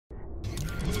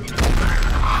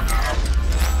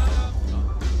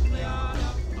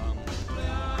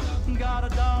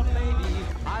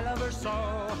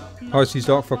Hi, this is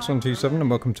DarkFox127 and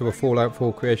welcome to a Fallout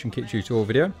 4 Creation Kit tutorial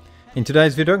video. In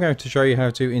today's video I'm going to show you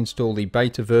how to install the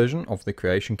beta version of the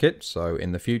Creation Kit, so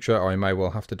in the future I may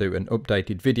well have to do an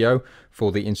updated video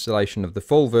for the installation of the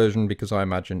full version because I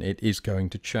imagine it is going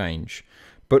to change.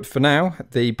 But for now,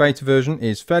 the beta version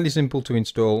is fairly simple to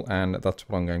install and that's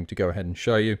what I'm going to go ahead and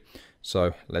show you.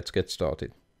 So let's get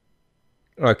started.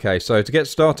 Okay, so to get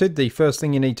started, the first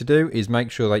thing you need to do is make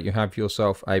sure that you have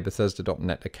yourself a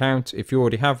Bethesda.net account. If you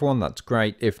already have one, that's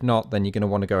great. If not, then you're going to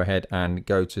want to go ahead and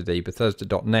go to the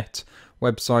Bethesda.net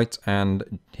website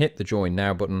and hit the Join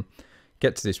Now button.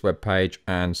 Get to this web page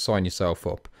and sign yourself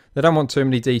up. They don't want too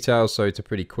many details, so it's a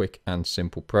pretty quick and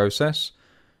simple process.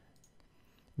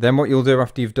 Then what you'll do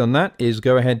after you've done that is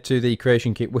go ahead to the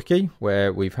Creation Kit wiki,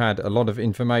 where we've had a lot of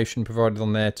information provided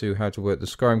on there to how to work the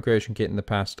Skyrim Creation Kit in the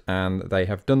past, and they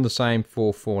have done the same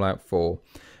for Fallout 4.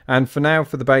 And for now,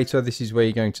 for the beta, this is where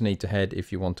you're going to need to head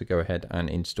if you want to go ahead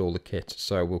and install the kit.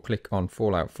 So we'll click on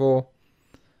Fallout 4,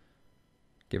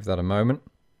 give that a moment,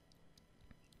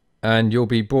 and you'll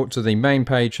be brought to the main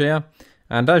page here.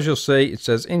 And as you'll see, it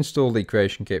says install the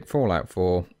Creation Kit Fallout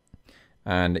 4.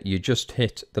 And you just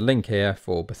hit the link here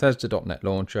for Bethesda.net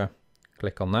launcher.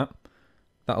 Click on that.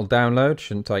 That'll download,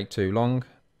 shouldn't take too long,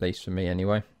 at least for me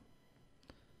anyway.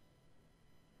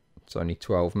 It's only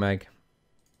 12 meg.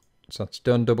 So that's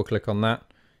done, double click on that,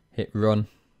 hit run.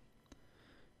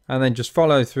 And then just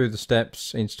follow through the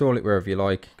steps, install it wherever you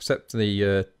like, accept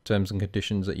the terms and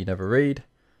conditions that you never read.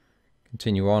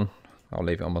 Continue on, I'll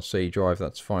leave it on my C drive,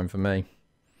 that's fine for me.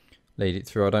 Lead it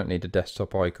through, I don't need a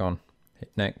desktop icon.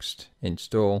 Hit next,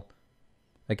 install.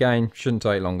 Again, shouldn't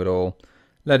take long at all.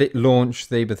 Let it launch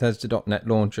the Bethesda.net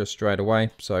launcher straight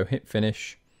away, so hit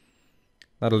finish.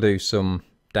 That'll do some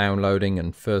downloading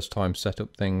and first time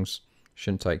setup things.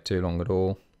 Shouldn't take too long at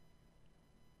all.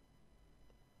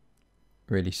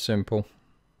 Really simple.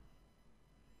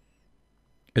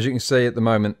 As you can see at the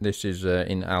moment, this is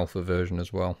in alpha version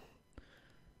as well.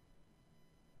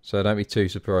 So don't be too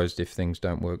surprised if things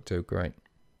don't work too great.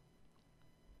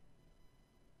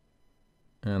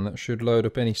 And that should load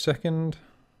up any second.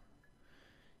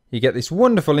 You get this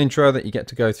wonderful intro that you get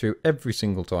to go through every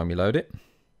single time you load it.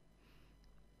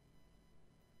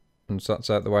 Once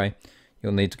that's out the way,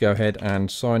 you'll need to go ahead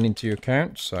and sign into your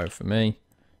account. So for me,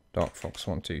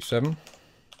 DarkFox127.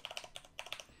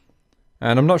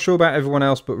 And I'm not sure about everyone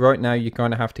else, but right now you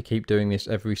kind of have to keep doing this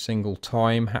every single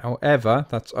time. However,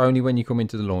 that's only when you come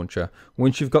into the launcher.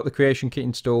 Once you've got the Creation Kit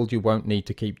installed, you won't need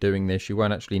to keep doing this. You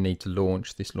won't actually need to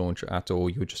launch this launcher at all.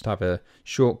 You'll just have a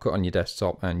shortcut on your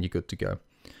desktop and you're good to go.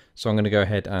 So I'm going to go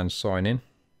ahead and sign in.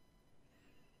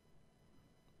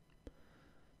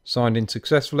 Signed in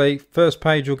successfully. First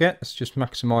page you'll get, let's just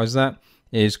maximize that,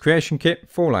 is Creation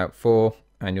Kit Fallout 4.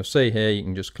 And you'll see here, you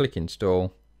can just click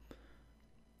install.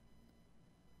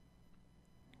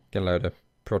 Get a load of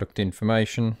product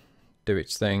information, do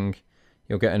its thing.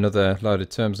 You'll get another load of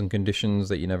terms and conditions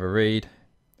that you never read.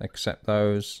 Accept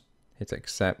those, hit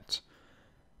accept.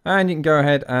 And you can go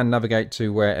ahead and navigate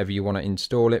to wherever you want to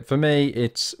install it. For me,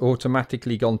 it's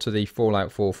automatically gone to the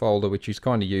Fallout 4 folder, which is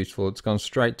kind of useful. It's gone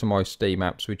straight to my Steam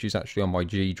apps, which is actually on my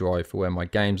G drive for where my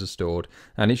games are stored.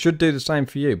 And it should do the same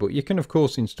for you, but you can of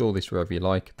course install this wherever you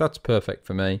like. That's perfect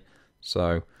for me.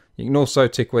 So you can also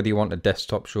tick whether you want a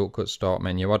desktop shortcut start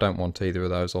menu. I don't want either of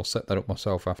those. I'll set that up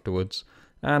myself afterwards.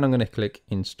 And I'm going to click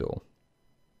install.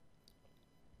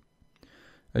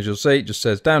 As you'll see, it just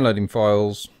says downloading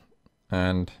files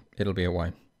and it'll be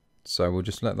away. So we'll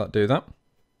just let that do that.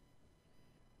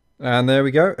 And there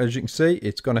we go. As you can see,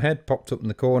 it's gone ahead, popped up in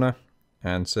the corner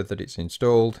and said that it's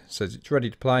installed. It says it's ready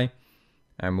to play.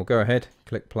 And we'll go ahead,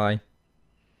 click play.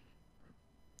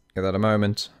 Give that a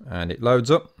moment and it loads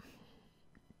up.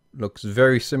 Looks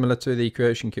very similar to the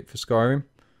Creation Kit for Skyrim.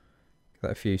 Give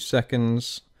that a few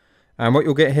seconds. And what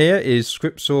you'll get here is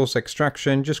script source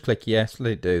extraction. Just click yes,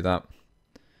 let it do that.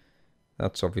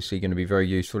 That's obviously going to be very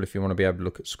useful if you want to be able to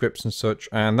look at scripts and such.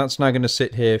 And that's now going to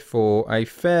sit here for a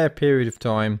fair period of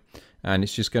time. And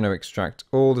it's just going to extract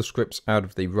all the scripts out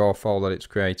of the raw file that it's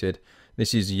created.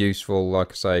 This is useful,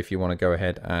 like I say, if you want to go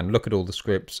ahead and look at all the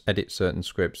scripts, edit certain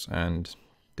scripts, and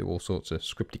do all sorts of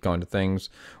scripty kind of things.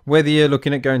 Whether you're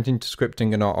looking at going into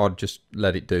scripting or not, I'd just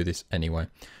let it do this anyway.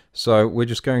 So we're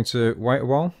just going to wait a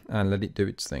while and let it do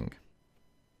its thing.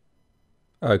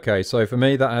 Okay, so for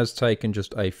me that has taken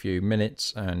just a few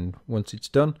minutes, and once it's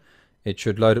done, it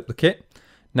should load up the kit.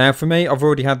 Now for me, I've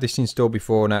already had this installed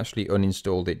before and actually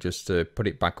uninstalled it just to put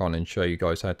it back on and show you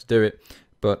guys how to do it.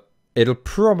 But it'll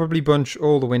probably bunch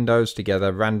all the windows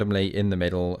together randomly in the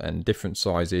middle and different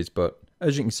sizes, but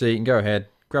as you can see, you can go ahead,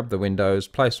 grab the windows,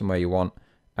 place them where you want,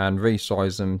 and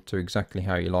resize them to exactly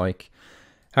how you like.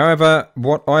 However,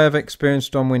 what I have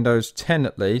experienced on Windows 10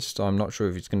 at least, I'm not sure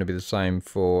if it's going to be the same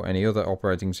for any other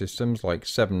operating systems like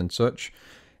 7 and such,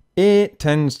 it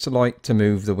tends to like to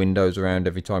move the windows around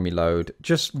every time you load,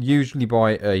 just usually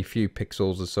by a few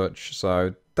pixels as such.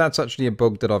 So that's actually a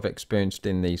bug that I've experienced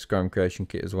in the Scrum Creation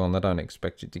Kit as well, and I don't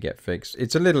expect it to get fixed.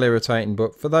 It's a little irritating,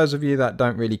 but for those of you that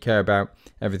don't really care about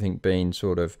everything being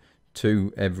sort of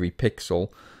to every pixel,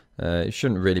 it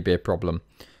shouldn't really be a problem.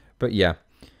 But yeah.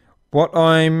 What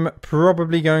I'm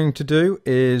probably going to do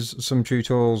is some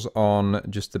tutorials on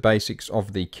just the basics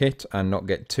of the kit and not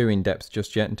get too in depth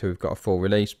just yet until we've got a full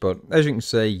release. But as you can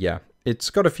see, yeah, it's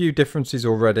got a few differences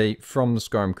already from the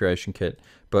Scrum Creation Kit,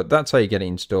 but that's how you get it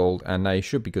installed and they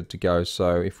should be good to go.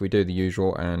 So if we do the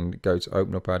usual and go to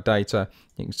open up our data,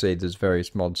 you can see there's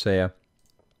various mods here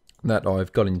that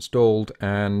I've got installed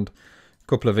and a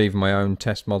couple of even my own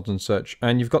test mods and such.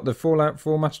 And you've got the Fallout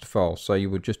 4 master file, so you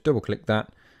would just double click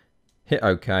that, hit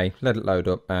OK, let it load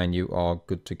up, and you are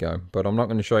good to go. But I'm not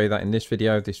going to show you that in this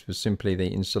video. This was simply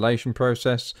the installation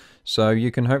process, so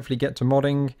you can hopefully get to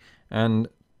modding and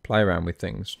play around with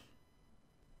things.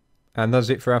 And that's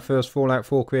it for our first Fallout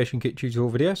 4 Creation Kit tutorial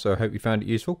video, so I hope you found it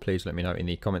useful. Please let me know in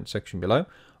the comment section below.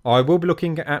 I will be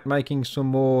looking at making some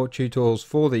more tutorials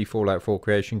for the Fallout 4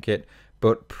 Creation Kit,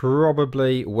 but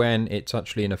probably when it's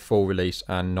actually in a full release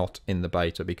and not in the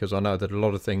beta, because I know that a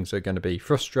lot of things are going to be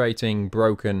frustrating,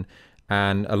 broken,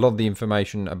 and a lot of the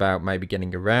information about maybe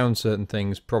getting around certain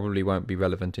things probably won't be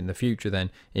relevant in the future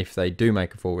then if they do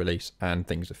make a full release and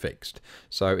things are fixed.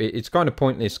 So it's kind of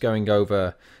pointless going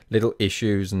over little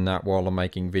issues and that while I'm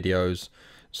making videos.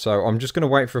 So I'm just going to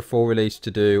wait for a full release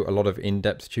to do a lot of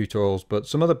in-depth tutorials, but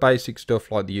some other basic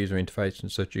stuff like the user interface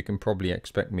and such, you can probably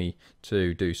expect me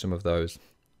to do some of those.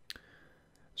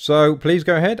 So please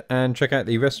go ahead and check out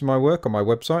the rest of my work on my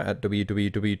website at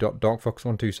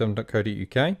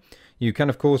www.darkfox127.co.uk. You can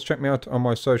of course check me out on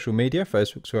my social media.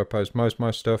 Facebook's where I post most of my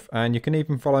stuff, and you can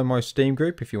even follow my Steam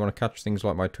group if you want to catch things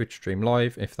like my Twitch stream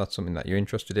live, if that's something that you're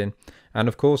interested in. And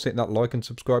of course hit that like and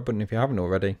subscribe button if you haven't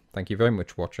already. Thank you very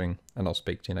much for watching, and I'll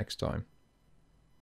speak to you next time.